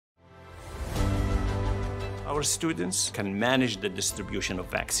Our students can manage the distribution of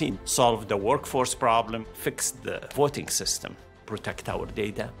vaccine, solve the workforce problem, fix the voting system, protect our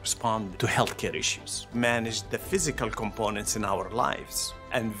data, respond to healthcare issues, manage the physical components in our lives,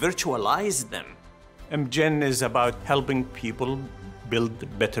 and virtualize them. MGen is about helping people build a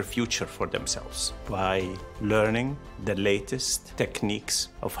better future for themselves by learning the latest techniques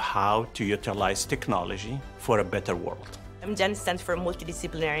of how to utilize technology for a better world. MGen stands for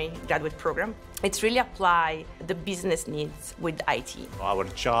Multidisciplinary Graduate Program. It's really apply the business needs with IT. Our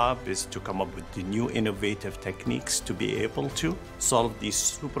job is to come up with the new innovative techniques to be able to solve these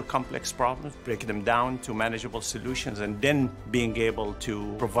super complex problems, break them down to manageable solutions, and then being able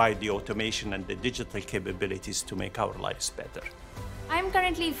to provide the automation and the digital capabilities to make our lives better. I'm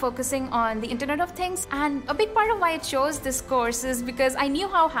currently focusing on the Internet of Things, and a big part of why I chose this course is because I knew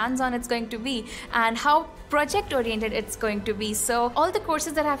how hands-on it's going to be and how project-oriented it's going to be. So all the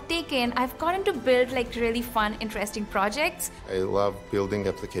courses that I've taken, I've gotten to build like really fun, interesting projects. I love building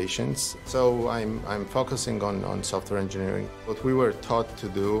applications, so I'm focusing on software engineering. What we were taught to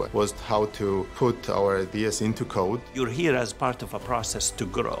do was how to put our ideas into code. You're here as part of a process to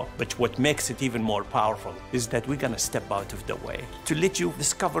grow, but what makes it even more powerful is that we're gonna step out of the way to let you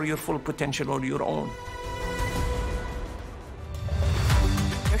discover your full potential on your own.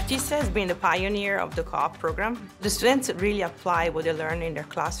 Northeastern has been the pioneer of the co-op program. The students really apply what they learn in their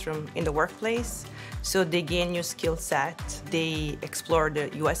classroom in the workplace. So they gain new skill set, they explore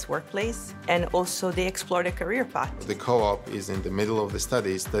the US workplace, and also they explore the career path. The co-op is in the middle of the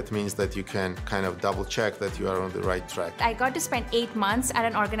studies. That means that you can kind of double check that you are on the right track. I got to spend 8 months at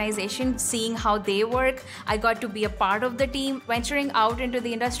an organization seeing how they work. I got to be a part of the team. Venturing out into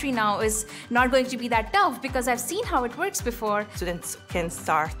the industry now is not going to be that tough because I've seen how it works before. Students can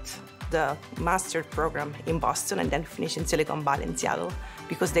start the master program in Boston and then finish in Silicon Valley in Seattle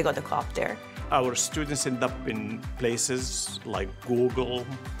because they got the co-op there. Our students end up in places like Google,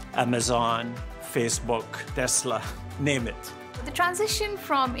 Amazon, Facebook, Tesla, name it. The transition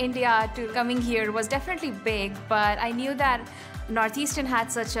from India to coming here was definitely big, but I knew that Northeastern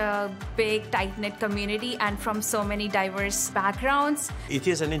had such a big, tight-knit community and from so many diverse backgrounds. It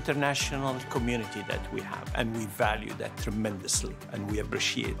is an international community that we have, and we value that tremendously, and we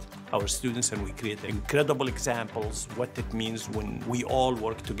appreciate our students, and we create incredible examples what it means when we all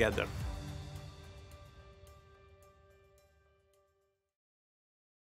work together.